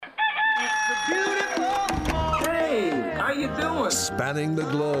Hey, how you doing? Spanning the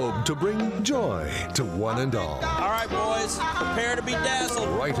globe to bring joy to one and all. All right, boys, prepare to be dazzled.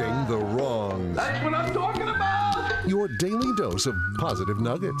 Righting the wrongs. That's what I'm talking about. Your daily dose of positive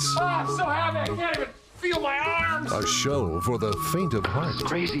nuggets. Oh, I'm so happy I can't even feel my arms. A show for the faint of heart. It's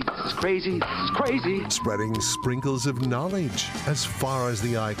crazy. It's crazy. It's crazy. Spreading sprinkles of knowledge as far as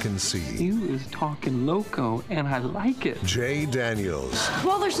the eye can see. You is talking loco, and I like it. Jay Daniels.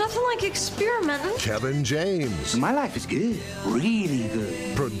 Well, there's nothing like experimenting. Kevin James. My life is good. Really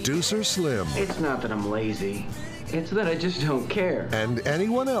good. Producer Slim. It's not that I'm lazy. It's that I just don't care. And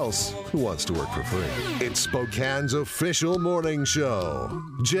anyone else who wants to work for free. It's Spokane's official morning show.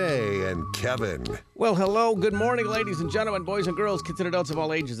 Jay and Kevin. Well, hello, good morning, ladies and gentlemen, boys and girls, kids and adults of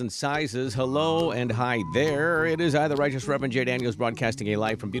all ages and sizes. Hello and hi there. It is I, the Righteous Reverend Jay Daniels, broadcasting a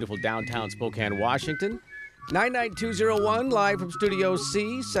live from beautiful downtown Spokane, Washington. 99201, live from Studio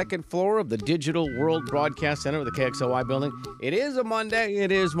C, second floor of the Digital World Broadcast Center of the KXLY building. It is a Monday.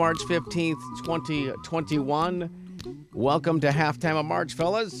 It is March 15th, 2021. Welcome to Halftime of March,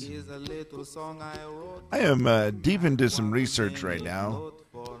 fellas. I am deep into some research right now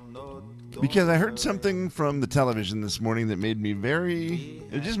because I heard something from the television this morning that made me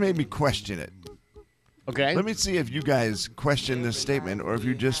it just made me question it. Okay. Let me see if you guys question this statement or if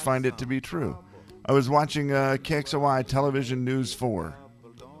you just find it to be true. I was watching KXOY Television News 4,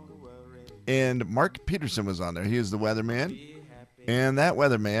 and Mark Peterson was on there. He is the weatherman, and that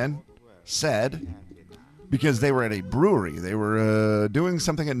weatherman said, because they were at a brewery, they were doing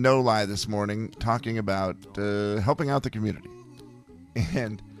something at No Lie this morning, talking about helping out the community,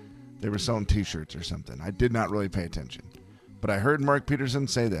 and they were selling T-shirts or something. I did not really pay attention, but I heard Mark Peterson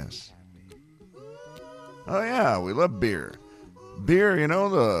say this. Oh, yeah, we love beer. Beer, you know,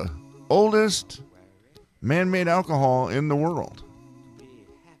 the oldest man-made alcohol in the world.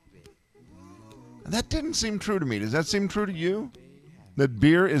 That didn't seem true to me. Does that seem true to you? That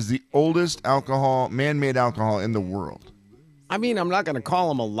beer is the oldest man-made alcohol in the world. I mean, I'm not going to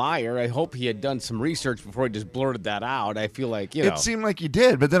call him a liar. I hope he had done some research before he just blurted that out. I feel like, you know. It seemed like he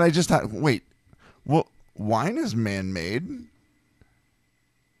did, but then I just thought, wait, well, wine is man-made.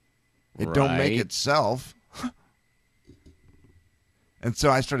 It don't make itself. And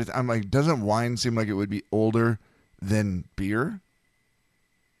so I'm like, doesn't wine seem like it would be older than beer?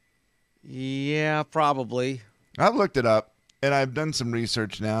 Yeah, probably. I've looked it up, and I've done some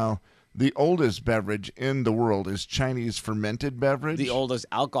research now. The oldest beverage in the world is Chinese fermented beverage. The oldest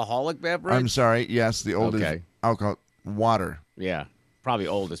alcoholic beverage? I'm sorry, yes, the oldest alcohol, water. Yeah, probably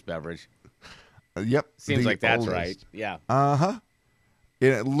oldest beverage. Yep. Seems like that's oldest. right, yeah. Uh-huh.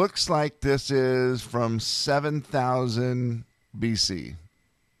 It looks like this is from 7,000 BC.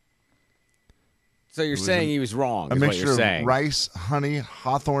 So you're saying he was wrong, A is what mixture you're saying. of rice, honey,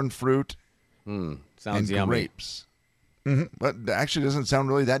 hawthorn fruit, Sounds and yummy. grapes. Mm-hmm. But it actually doesn't sound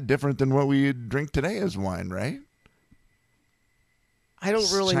really that different than what we drink today as wine, right? I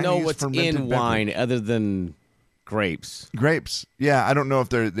don't really know Chinese what's fermented in wine other than grapes. Grapes. Yeah, I don't know if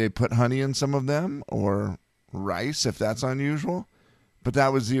they put honey in some of them or rice, if that's unusual. But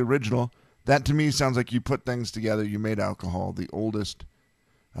that was the original. That to me sounds like you put things together, you made alcohol, the oldest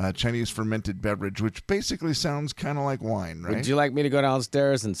Chinese fermented beverage, which basically sounds kind of like wine, right? Would you like me to go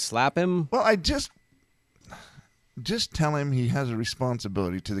downstairs and slap him? Well, I just tell him he has a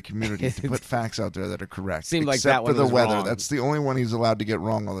responsibility to the community to put facts out there that are correct. Seemed like except that one for the was weather. wrong. That's the only one he's allowed to get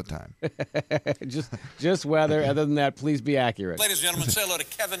wrong all the time. just weather. Other than that, please be accurate. Ladies and gentlemen, say hello to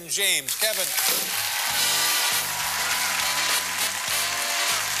Kevin James. Kevin.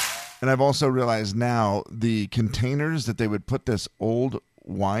 And I've also realized now the containers that they would put this old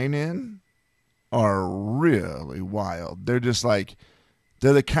wine in are really wild. They're just like,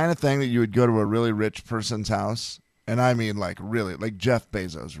 they're the kind of thing that you would go to a really rich person's house. And I mean like really, like Jeff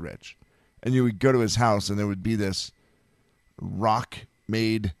Bezos rich. And you would go to his house and there would be this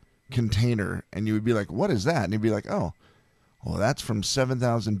rock-made container. And you would be like, what is that? And he'd be like, oh, well, that's from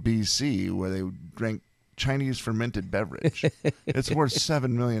 7,000 BC where they drank Chinese fermented beverage. It's worth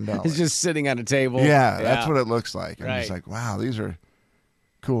 $7 million. It's just sitting on a table. Yeah, that's what it looks like. I'm Right. just like, wow, these are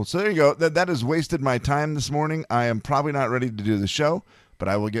cool. So there you go. That has wasted my time this morning. I am probably not ready to do the show, but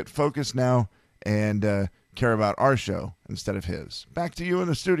I will get focused now and care about our show instead of his. Back to you in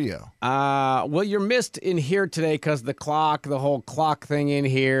the studio. Well, you're missed in here today because the whole clock thing in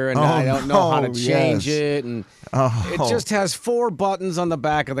here, and I don't know how to change it, and it just has 4 buttons on the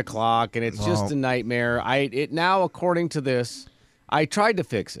back of the clock, and it's just a nightmare. It now, according to this, I tried to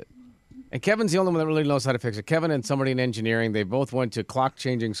fix it, and Kevin's the only one that really knows how to fix it. Kevin and somebody in engineering, they both went to clock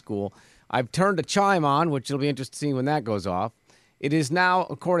changing school. I've turned a chime on, which it'll be interesting to see when that goes off. It is now,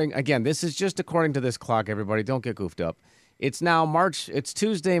 this is just according to this clock, everybody. Don't get goofed up. It's now it's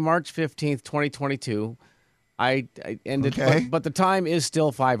Tuesday, March 15th, 2022. But the time is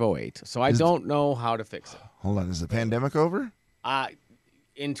still 5:08, so I don't know how to fix it. Hold on, is the pandemic over?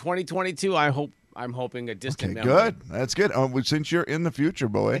 In 2022, I'm hoping a distant memory. Good. That's good. Since you're in the future,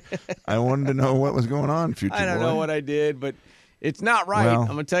 boy, I wanted to know what was going on, future boy. I don't know what I did, but it's not right. I'm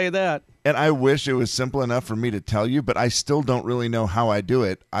going to tell you that. And I wish it was simple enough for me to tell you, but I still don't really know how I do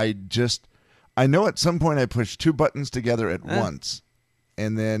it. I know at some point I push two buttons together at once,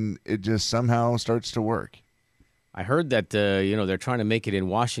 and then it just somehow starts to work. I heard that they're trying to make it in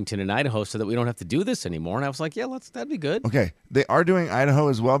Washington and Idaho so that we don't have to do this anymore. And I was like, yeah, that'd be good. Okay, they are doing Idaho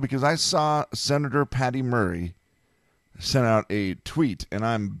as well because I saw Senator Patty Murray sent out a tweet, and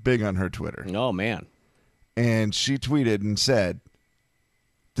I'm big on her Twitter. Oh, man. And she tweeted and said,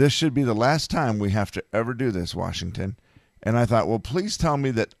 "This should be the last time we have to ever do this, Washington." And I thought, well, please tell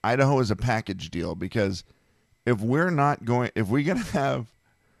me that Idaho is a package deal, because if we're going to have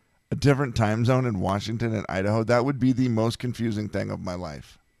a different time zone in Washington and Idaho, that would be the most confusing thing of my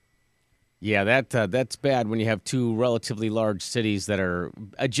life. Yeah, that's bad when you have two relatively large cities that are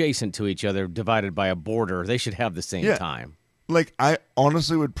adjacent to each other, divided by a border. They should have the same time. Like, I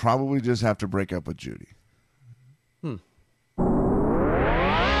honestly would probably just have to break up with Judy.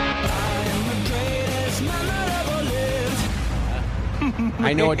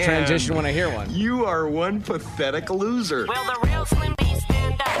 I know a transition when I hear one. You are one pathetic loser. Will the real Slim B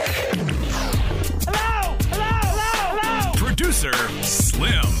stand up? Hello! Producer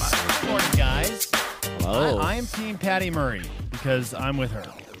Slim. Good morning, guys. Hello. I am Team Patty Murray because I'm with her.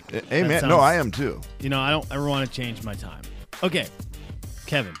 Hey, man. No, I am too. I don't ever want to change my time. Okay,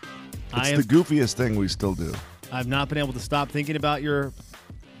 Kevin. It's the goofiest thing we still do. I've not been able to stop thinking about your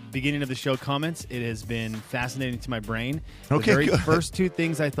beginning of the show comments. It has been fascinating to my brain. Okay, the very good. first two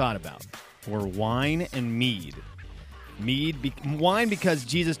things I thought about were wine and mead. Wine because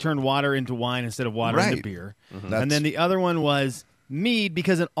Jesus turned water into wine instead of water into beer. Mm-hmm. And then the other one was mead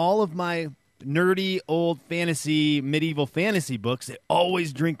because in all of my nerdy old medieval fantasy books, they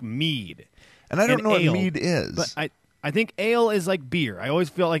always drink mead. And I don't know ale, what mead is. But I think ale is like beer. I always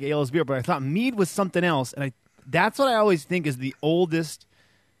feel like ale is beer, but I thought mead was something else. And that's what I always think is the oldest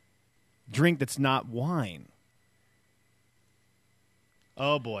drink that's not wine.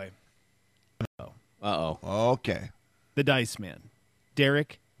 Oh, boy. Uh-oh. The Dice Man,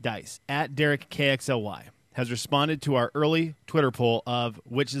 Derek Dice, at Derek KXLY, has responded to our early Twitter poll of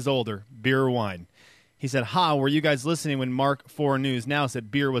which is older, beer or wine. He said, were you guys listening when Mark 4 News Now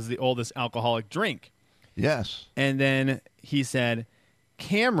said beer was the oldest alcoholic drink? Yes. And then he said,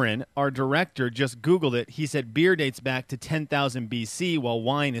 Cameron, our director, just Googled it. He said beer dates back to 10,000 BC, while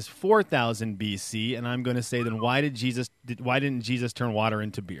wine is 4,000 BC. And I'm going to say, then why didn't Jesus turn water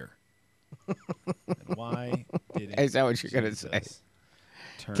into beer? Why didn't Is that what you're going to say?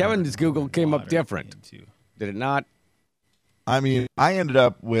 Kevin's Google came up different. Did it not? I mean, I ended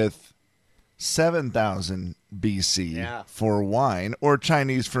up with 7,000 BC for wine or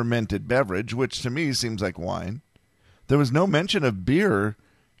Chinese fermented beverage, which to me seems like wine. There was no mention of beer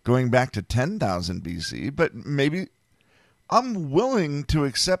going back to 10,000 BC, but maybe I'm willing to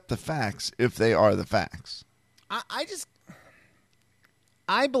accept the facts if they are the facts.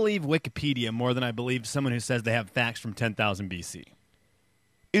 I believe Wikipedia more than I believe someone who says they have facts from 10,000 BC.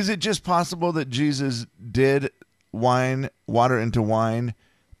 Is it just possible that Jesus did water into wine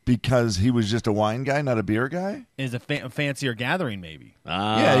because he was just a wine guy, not a beer guy? Is a fancier gathering, maybe.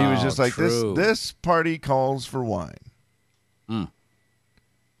 Yeah, he was just like, true. this party calls for wine.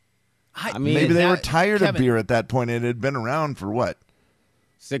 I mean, maybe they were tired of beer at that point. It had been around for what?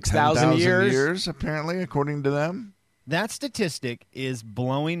 6,000 years, apparently, according to them. That statistic is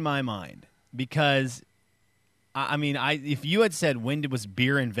blowing my mind because, if you had said when was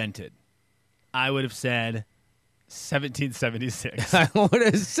beer invented, I would have said 1776. I would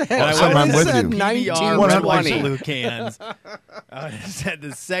have said, I'm with you. 1920. Blue cans. I would have said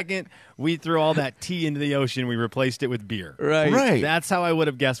the second we threw all that tea into the ocean, we replaced it with beer. Right. That's how I would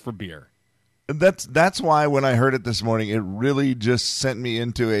have guessed for beer. That's why when I heard it this morning, it really just sent me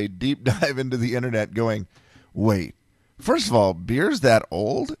into a deep dive into the internet going, wait, first of all, beer's that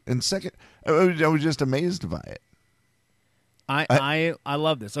old? And second, I was just amazed by it. I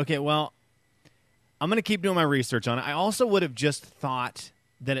love this. Okay, well, I'm going to keep doing my research on it. I also would have just thought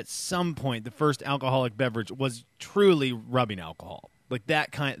that at some point the first alcoholic beverage was truly rubbing alcohol. Like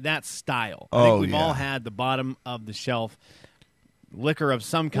that style. I think we've all had the bottom of the shelf liquor of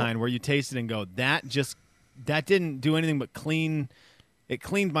some kind where you taste it and go, that didn't do anything but clean. It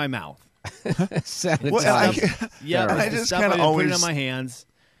cleaned my mouth. Sanitize. Well, I the just stuff kind I of would always put it on my hands.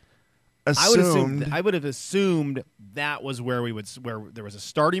 assumed. I would have assumed that was where there was a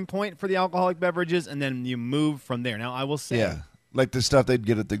starting point for the alcoholic beverages, and then you move from there. Now, I will say, Yeah, like the stuff they'd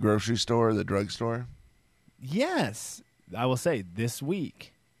get at the grocery store, the drugstore. yes, I will say this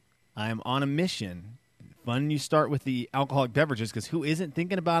week I am on a mission. Fun you start with the alcoholic beverages because who isn't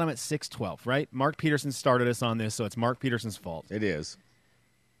thinking about them at 6:12, right? Mark Peterson started us on this, so it's Mark Peterson's fault. It is.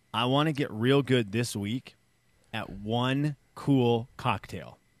 I want to get real good this week at one cool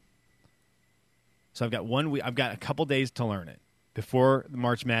cocktail. So I've got 1 week. I've got a couple days to learn it before the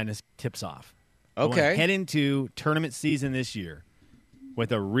March Madness tips off. I want to Okay. head into tournament season this year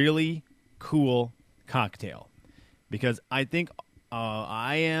with a really cool cocktail because I think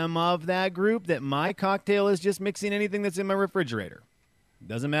I am of that group that my cocktail is just mixing anything that's in my refrigerator.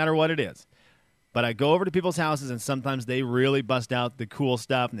 Doesn't matter what it is. But I go over to people's houses, and sometimes they really bust out the cool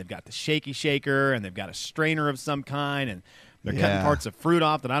stuff, and they've got the shaky shaker, and they've got a strainer of some kind, and they're cutting Yeah. parts of fruit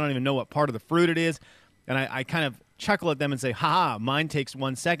off that I don't even know what part of the fruit it is. And I kind of chuckle at them and say, ha, mine takes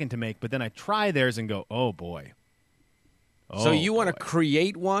 1 second to make. But then I try theirs and go, oh, boy. So Oh, you want to boy.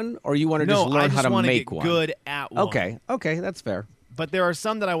 create one, or you want to No, just learn I how just to want to make get one? good at one. Okay, that's fair. But there are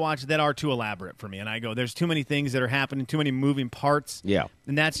some that I watch that are too elaborate for me. And I go, there's too many things that are happening, too many moving parts. Yeah.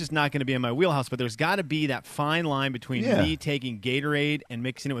 And that's just not going to be in my wheelhouse. But there's got to be that fine line between Yeah. me taking Gatorade and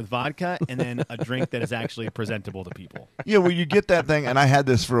mixing it with vodka and then a drink that is actually presentable to people. Yeah, well, you get that thing, and I had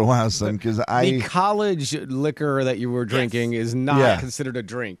this for a while, son, because The college liquor that you were drinking is not Yeah. considered a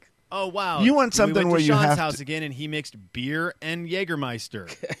drink. Oh, wow. You want something we went where to you Sean's have house to- again, and he mixed beer and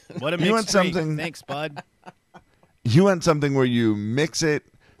Jägermeister. What a You want mixed drink. something- Thanks, bud. you want something where you mix it,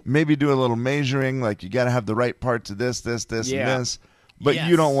 maybe do a little measuring, like you got to have the right parts of this, Yeah. and this. But Yes.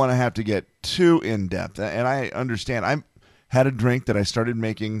 you don't want to have to get too in depth. And I understand. I had a drink that I started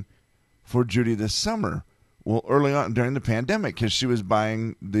making for Judy this summer. Well, early on during the pandemic, because she was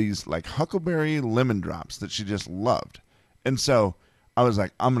buying these like huckleberry lemon drops that she just loved. And so I was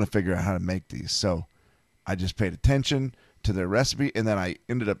like, I'm going to figure out how to make these. So I just paid attention to their recipe, and then I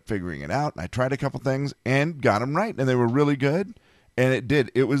ended up figuring it out. And I tried a couple things and got them right, and they were really good. And it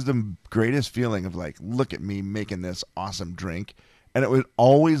did. It was the greatest feeling of like, look at me making this awesome drink. And it was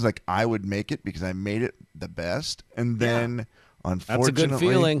always like I would make it because I made it the best. And then, unfortunately, That's a good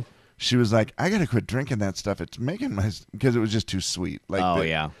feeling. she was like, I got to quit drinking that stuff. It's making my, because it was just too sweet. Like, Oh,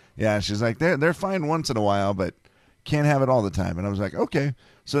 yeah. Yeah, she's like, they're fine once in a while, but can't have it all the time. And I was like, okay.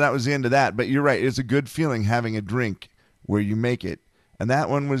 So that was the end of that. But you're right. It's a good feeling having a drink where you make it. And that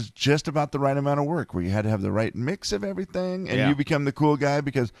one was just about the right amount of work where you had to have the right mix of everything. And Yeah. you become the cool guy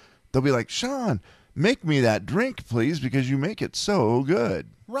because they'll be like, Sean, make me that drink, please, because you make it so good.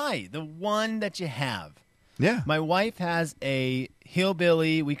 Right, the one that you have. Yeah. My wife has a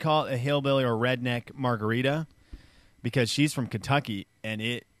hillbilly, we call it a hillbilly or redneck margarita because she's from Kentucky, and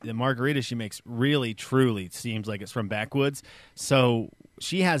the margarita she makes really, truly seems like it's from backwoods. So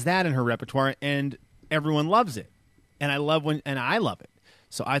she has that in her repertoire, and everyone loves it. And I love it.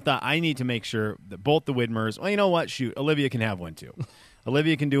 So I thought I need to make sure that both the Widmers, well, you know what? Shoot, Olivia can have one too.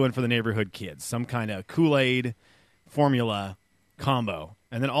 Olivia can do one for the neighborhood kids, some kind of Kool-Aid formula combo.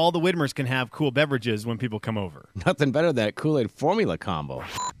 And then all the Widmers can have cool beverages when people come over. Nothing better than that Kool-Aid formula combo.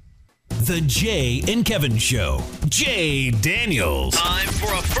 The Jay and Kevin Show. Jay Daniels. Time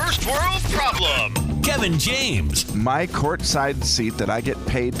for a first world problem. Kevin James. My courtside seat that I get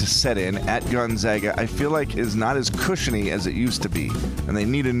paid to sit in at Gonzaga, I feel like is not as cushiony as it used to be, and they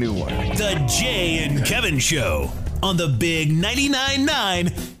need a new one. The Jay and Kevin Show on the Big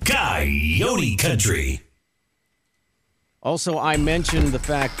 99.9 Coyote Country. Also, I mentioned the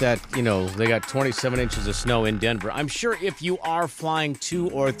fact that, they got 27 inches of snow in Denver. I'm sure if you are flying to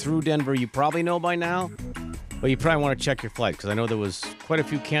or through Denver, you probably know by now. But you probably want to check your flight because I know there was quite a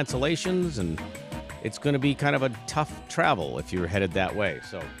few cancellations, and it's going to be kind of a tough travel if you're headed that way.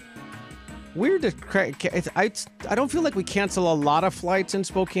 So, weird to... I don't feel like we cancel a lot of flights in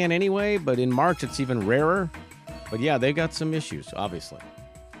Spokane anyway, but in March it's even rarer. But yeah, they got some issues, obviously.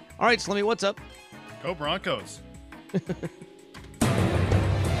 All right, Slimmy, what's up? Go Broncos.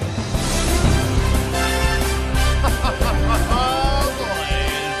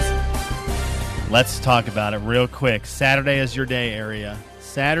 Let's talk about it real quick. Saturday is your day, area.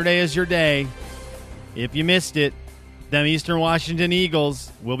 Saturday is your day. If you missed it, them Eastern Washington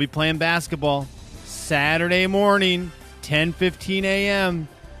Eagles will be playing basketball Saturday morning, 10:15 a.m.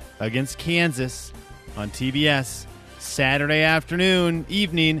 against Kansas on TBS. Saturday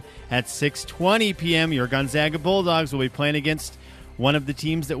evening at 6:20 p.m., your Gonzaga Bulldogs will be playing against one of the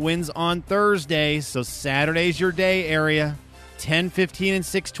teams that wins on Thursday. So Saturday's your day, area. 10:15 and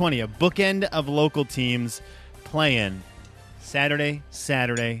 6:20, a bookend of local teams playing Saturday. Just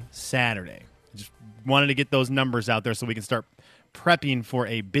wanted to get those numbers out there so we can start prepping for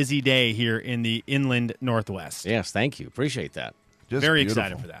a busy day here in the inland Northwest. Yes, thank you. Appreciate that. Just Very beautiful.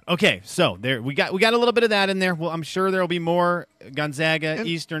 excited for that. Okay, so there we got a little bit of that in there. Well, I'm sure there will be more Gonzaga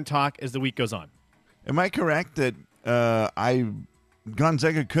Eastern talk as the week goes on. Am I correct that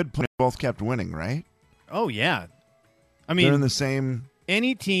Gonzaga could play, both kept winning, right? Oh yeah, I They're mean in the same.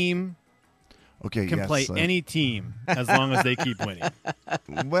 any team Okay, can yes, play any team as long as they keep winning.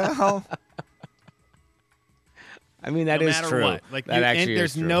 Well, I mean, that no is matter true. what. Like that actually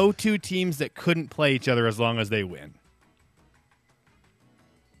there's is true. no two teams that couldn't play each other as long as they win.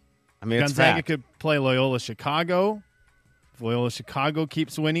 I mean, it's Gonzaga fact. could play Loyola Chicago. If Loyola Chicago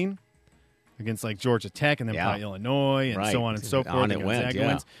keeps winning against like Georgia Tech and then Yeah. play Illinois and Right. so on and so On forth. it and went, Gonzaga yeah.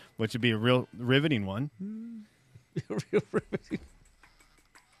 wins, which would be a real riveting one.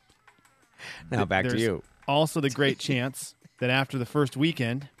 Now back to There's you. Also, the great chance that after the first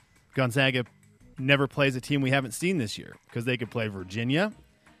weekend, Gonzaga never plays a team we haven't seen this year because they could play Virginia,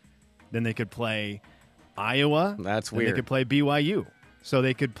 then they could play Iowa. That's then weird. They could play BYU, so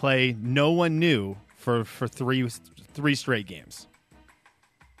they could play no one new for three straight games,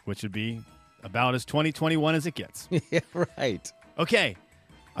 which would be about as 2021 as it gets. Yeah, right. Okay,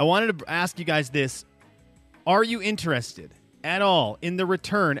 I wanted to ask you guys this. Are you interested at all in the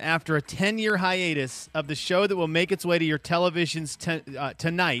return after a 10-year hiatus of the show that will make its way to your televisions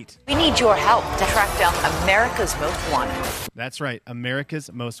tonight? We need your help to track down America's Most Wanted. That's right.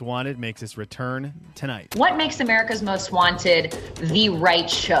 America's Most Wanted makes its return tonight. What makes America's Most Wanted the right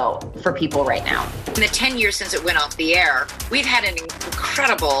show for people right now? In the 10 years since it went off the air, we've had an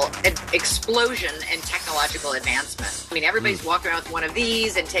incredible explosion in technological advancement. I mean, everybody's walking around with one of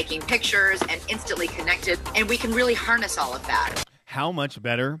these and taking pictures and instantly connected, and we can really harness all of that. How much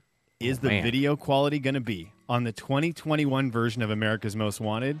better is the video quality going to be on the 2021 version of America's Most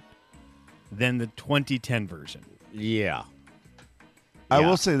Wanted than the 2010 version? Yeah. I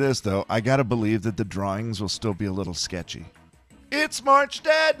will say this, though. I got to believe that the drawings will still be a little sketchy. It's March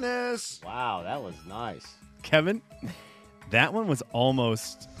Madness. Wow, that was nice. Kevin, that one was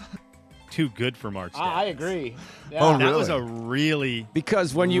almost too good for March Madness. I agree. Yeah. Oh, That really? was a really,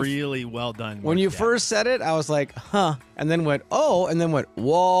 Because when you really well done. when March you Madness. first said it, I was like, huh, and then went, oh, and then went,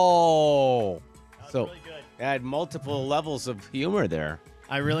 whoa. So really good. it had multiple levels of humor there.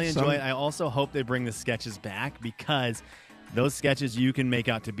 I really Some- enjoy it. I also hope they bring the sketches back because those sketches you can make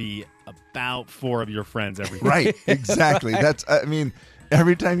out to be about 4 of your friends every day. Right, exactly. That's, I mean,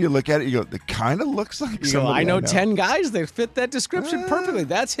 every time you look at it, you go, it kind of looks like You go, somebody I know 10 guys that fit that description perfectly.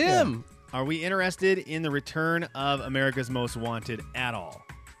 That's him. Are we interested in the return of America's Most Wanted at all?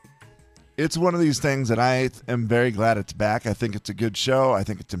 It's one of these things that I am very glad it's back. I think it's a good show. I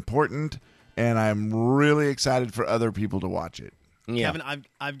think it's important, and I'm really excited for other people to watch it. Yeah. Kevin,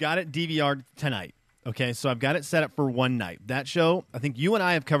 I've got it DVR'd tonight. Okay, so I've got it set up for one night. That show, I think you and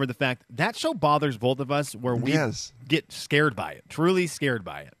I have covered the fact that show bothers both of us where we Yes. get scared by it, truly scared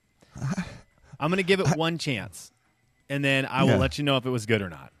by it. I'm going to give it one chance, and then I will Yeah. let you know if it was good or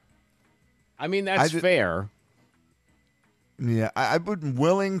not. I mean, that's fair. Yeah, I've been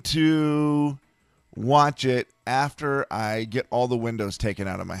willing to watch it after I get all the windows taken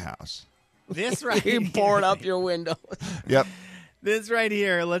out of my house. This right You board up your window. Yep. This right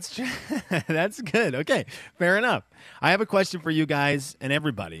here, let's try. That's good. Okay, fair enough. I have a question for you guys and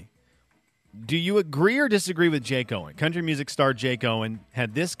everybody. Do you agree or disagree with Jake Owen? Country music star Jake Owen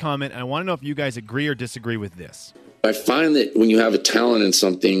had this comment, and I want to know if you guys agree or disagree with this. I find that when you have a talent in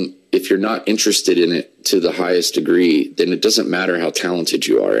something, if you're not interested in it to the highest degree, then it doesn't matter how talented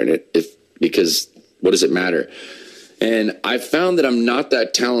you are in it. Because what does it matter? And I found that I'm not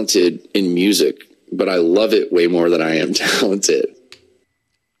that talented in music, but I love it way more than I am talented.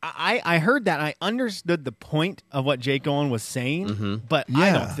 I heard that. I understood the point of what Jake Owen was saying, but I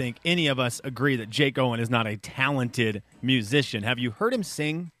Yeah. don't think any of us agree that Jake Owen is not a talented musician. Have you heard him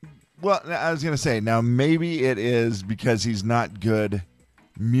sing? Well, I was going to say, now maybe it is because he's not good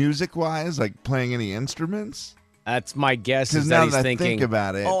music-wise, like playing any instruments. That's my guess. Because Is now that he's that I thinking, think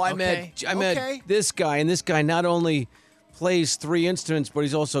about it. oh, I Okay. met this guy, and this guy not only plays 3 instruments, but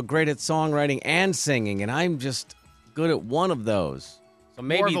he's also great at songwriting and singing, and I'm just good at one of those. So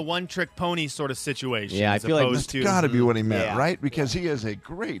maybe More of a one-trick pony sort of situation. Yeah, I as feel like opposed That's to, got to be what he meant, Yeah. right? Because he is a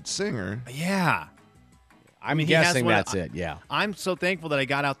great singer. Yeah. I'm mean, he has guessing one- that's it. Yeah. I'm so thankful that I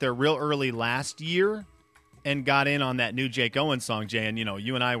got out there real early last year and got in on that new Jake Owen song, Jay. And, you know,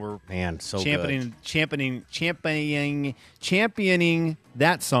 you and I were Man, so championing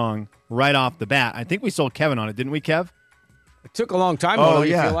that song right off the bat. I think we sold Kevin on it, didn't we, Kev? It took a long time, though,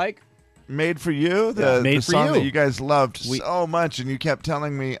 you feel like? Made for You, the song that you guys loved so much, and you kept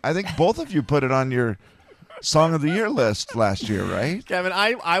telling me, I think both of you put it on your Song of the Year list last year, right? Kevin,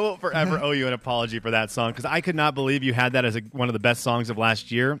 I will forever owe you an apology for that song because I could not believe you had that as one of the best songs of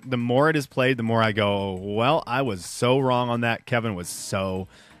last year. The more it is played, the more I go, well, I was so wrong on that. Kevin was so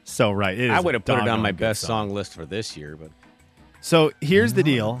right. I would have put it on my best song list for this year. But so here's the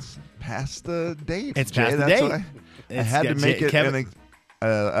deal. It's past the date. It's Jay. past the That's date. What I had to make it Kevin,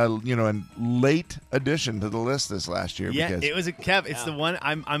 a late addition to the list this last year. Yeah, because it was Kev. It's the one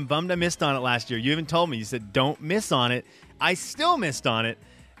I'm bummed I missed on it last year. You even told me. You said don't miss on it. I still missed on it.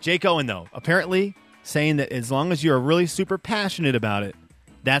 Jake Owen, though, apparently saying that as long as you're really super passionate about it,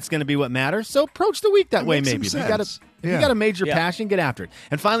 that's going to be what matters. So approach the week that way, maybe. If you got a major passion, get after it.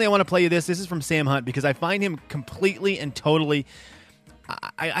 And finally, I want to play you this. This is from Sam Hunt because I find him completely and totally.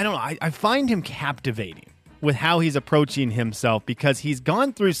 I don't know. I find him captivating with how he's approaching himself because he's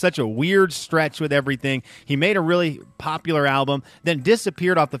gone through such a weird stretch with everything. He made a really popular album, then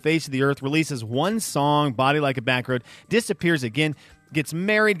disappeared off the face of the earth, releases one song, Body Like a Back Road, disappears again, gets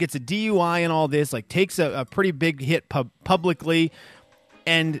married, gets a DUI and all this, like takes a pretty big hit publicly,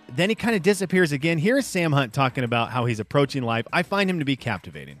 and then he kind of disappears again. Here's Sam Hunt talking about how he's approaching life. I find him to be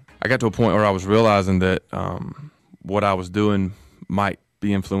captivating. I got to a point where I was realizing that what I was doing might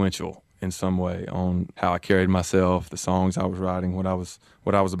be influential in some way on how I carried myself, the songs I was writing, what I was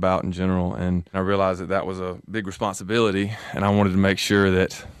about in general. And I realized that was a big responsibility, and I wanted to make sure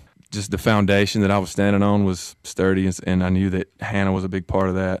that just the foundation that I was standing on was sturdy, and I knew that Hannah was a big part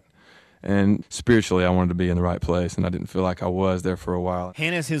of that. And spiritually, I wanted to be in the right place, and I didn't feel like I was there for a while.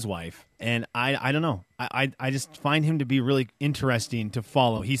 Hannah's his wife, and I don't know. I just find him to be really interesting to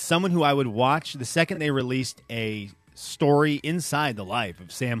follow. He's someone who I would watch the second they released a story inside the life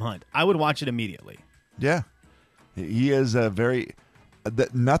of Sam Hunt. I would watch it immediately. Yeah. He is a very...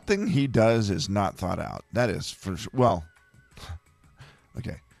 nothing he does is not thought out. That is for sure. Well,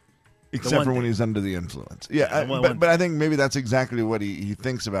 okay. Except for when he's under the influence. Yeah, but I think maybe that's exactly what he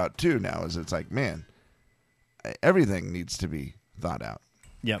thinks about, too, now, is it's like, man, everything needs to be thought out.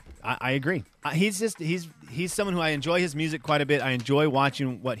 Yep, I agree. He's someone who I enjoy his music quite a bit. I enjoy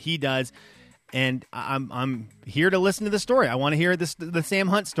watching what he does. And I'm here to listen to the story. I want to hear the Sam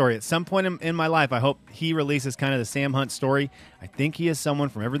Hunt story. At some point in my life, I hope he releases kind of the Sam Hunt story. I think he is someone,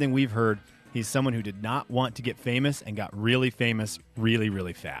 from everything we've heard, he's someone who did not want to get famous and got really famous really,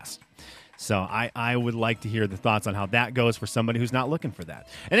 really fast. So I would like to hear the thoughts on how that goes for somebody who's not looking for that.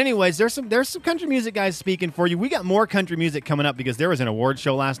 And anyways, there's some country music guys speaking for you. We got more country music coming up because there was an award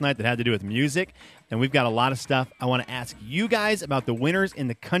show last night that had to do with music, and we've got a lot of stuff. I want to ask you guys about the winners in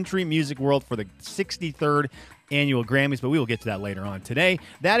the country music world for the 63rd annual Grammys, but we will get to that later on today.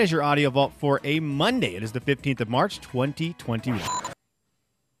 That is your Audio Vault for a Monday. It is the 15th of March, 2021.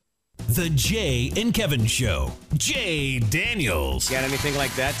 The Jay and Kevin Show. Jay Daniels. Got anything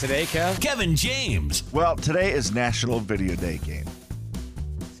like that today, Kev? Kevin James. Well, today is National Video Day Game.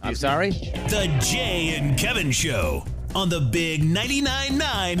 I'm sorry? The Jay and Kevin Show on the Big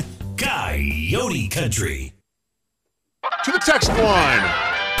 99.9 Coyote Country. To the text line.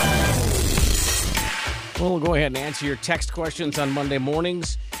 Well, we'll go ahead and answer your text questions on Monday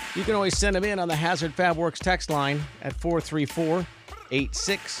mornings. You can always send them in on the Hazard Fabworks text line at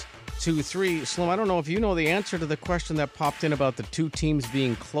 434-8623. Slim, I don't know if you know the answer to the question that popped in about the two teams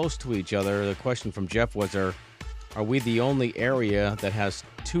being close to each other. The question from Jeff was, are we the only area that has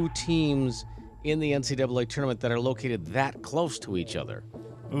two teams in the NCAA tournament that are located that close to each other?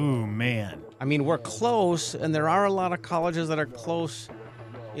 Ooh, man. I mean, we're close, and there are a lot of colleges that are close,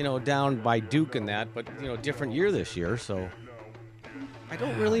 down by Duke and that, but, different year this year, so I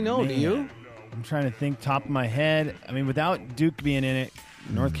don't really know. Man. Do you? I'm trying to think top of my head. I mean, without Duke being in it,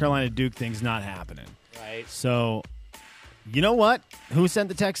 North Carolina Duke thing's not happening. Right. So, you know what? Who sent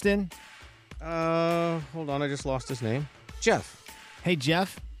the text in? Hold on. I just lost his name. Jeff. Hey,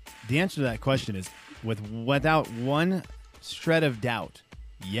 Jeff. The answer to that question is without one shred of doubt,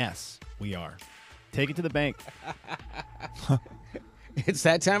 yes, we are. Take it to the bank. It's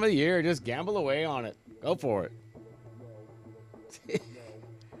that time of the year. Just gamble away on it. Go for it.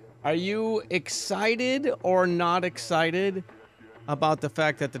 Are you excited or not excited about the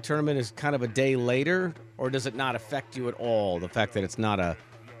fact that the tournament is kind of a day later, or does it not affect you at all, the fact that it's not a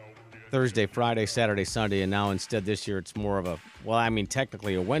Thursday, Friday, Saturday, Sunday, and now instead this year it's more of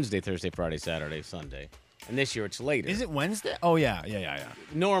technically a Wednesday, Thursday, Friday, Saturday, Sunday, and this year it's later. Is it Wednesday? Oh, yeah.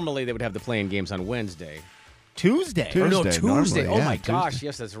 Normally they would have the playing games on Wednesday. Tuesday. Tuesday. Normally, oh, my Tuesday. gosh,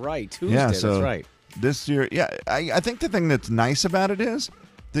 yes, that's right. Tuesday, Yeah, that's right. This year, I think the thing that's nice about it is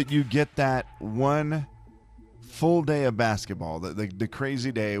that you get that one full day of basketball, the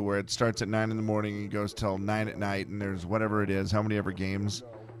crazy day where it starts at 9 in the morning and goes till 9 at night, and there's whatever it is, how many ever games.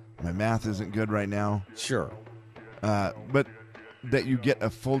 My math isn't good right now. Sure. But that you get a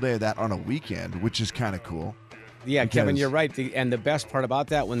full day of that on a weekend, which is kind of cool. Yeah, Kevin, you're right. And the best part about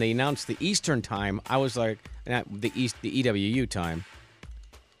that, when they announced the Eastern time, I was like, the EWU time,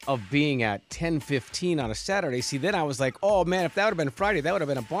 of being at 10:15 on a Saturday. See, then I was like, oh, man, if that would have been Friday, that would have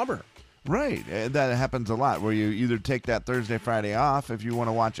been a bummer. Right. That happens a lot, where you either take that Thursday, Friday off if you want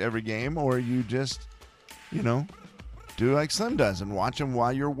to watch every game, or you just, do like Slim does and watch them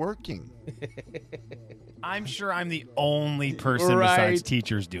while you're working. I'm sure I'm the only person besides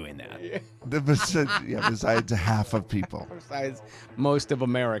teachers doing that. Besides half of people. Besides most of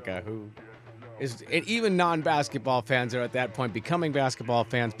America, who is, and even non-basketball fans are at that point becoming basketball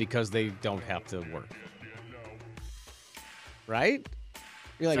fans because they don't have to work. Right?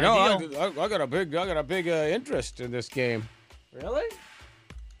 You're like, no, I got a big interest in this game. Really?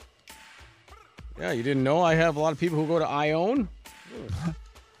 Yeah, you didn't know I have a lot of people who go to Ione?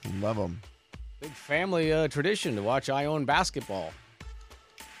 Love them. Big family tradition to watch Ione basketball.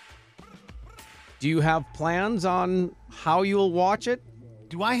 Do you have plans on how you'll watch it?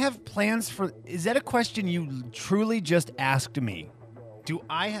 Do I have plans for... Is that a question you truly just asked me? Do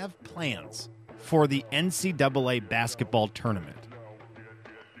I have plans for the NCAA basketball tournament?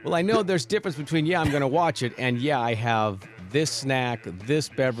 Well, I know there's difference between, I'm going to watch it, and I have this snack, this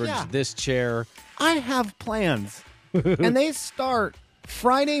beverage, this chair. I have plans. And they start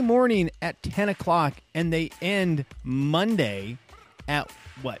Friday morning at 10 o'clock, and they end Monday at,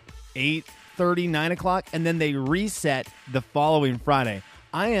 8:30, 9 o'clock? And then they reset the following Friday.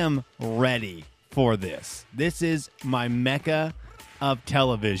 I am ready for this. This is my mecca of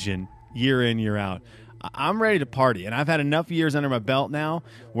television year in, year out. I'm ready to party, and I've had enough years under my belt now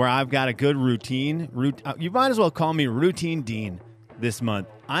where I've got a good routine. You might as well call me Routine Dean this month.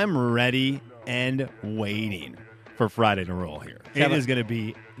 I'm ready and waiting for Friday to roll here. Kevin, it is going to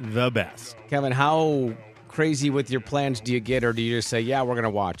be the best. Kevin, how crazy with your plans do you get, or do you just say, we're going to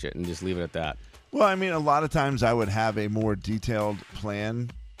watch it and just leave it at that? Well, I mean, a lot of times I would have a more detailed plan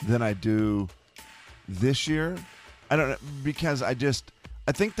than I do this year. I don't know, because I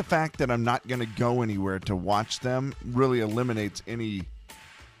think the fact that I'm not going to go anywhere to watch them really eliminates any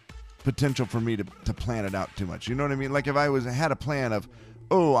potential for me to plan it out too much. You know what I mean? Like if I had a plan of,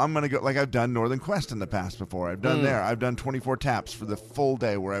 I'm going to go, like I've done Northern Quest in the past before. I've done I've done 24 taps for the full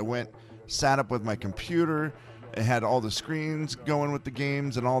day where I went, sat up with my computer, it had all the screens going with the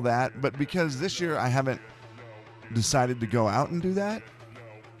games and all that. But because this year I haven't decided to go out and do that,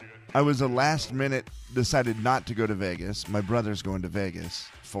 I was a last minute decided not to go to Vegas. My brother's going to Vegas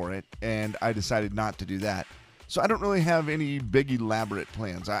for it, and I decided not to do that. So I don't really have any big elaborate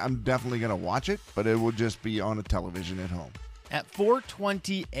plans. I'm definitely going to watch it, but it will just be on a television at home. At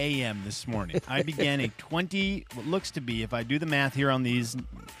 4:20 a.m. this morning, I began what looks to be, if I do the math here on these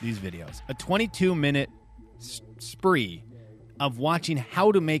videos, a 22-minute spree of watching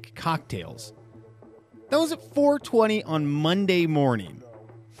how to make cocktails. That was at 4:20 on Monday morning,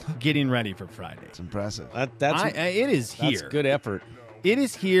 getting ready for Friday. It's impressive. It is here. That's good effort. It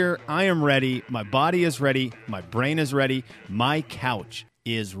is here. I am ready. My body is ready. My brain is ready. My couch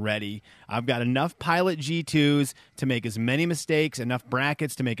is ready. I've got enough Pilot G2s to make as many mistakes, enough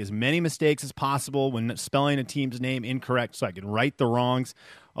brackets to make as many mistakes as possible when spelling a team's name incorrect so I can right the wrongs.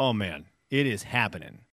 Oh, man, it is happening.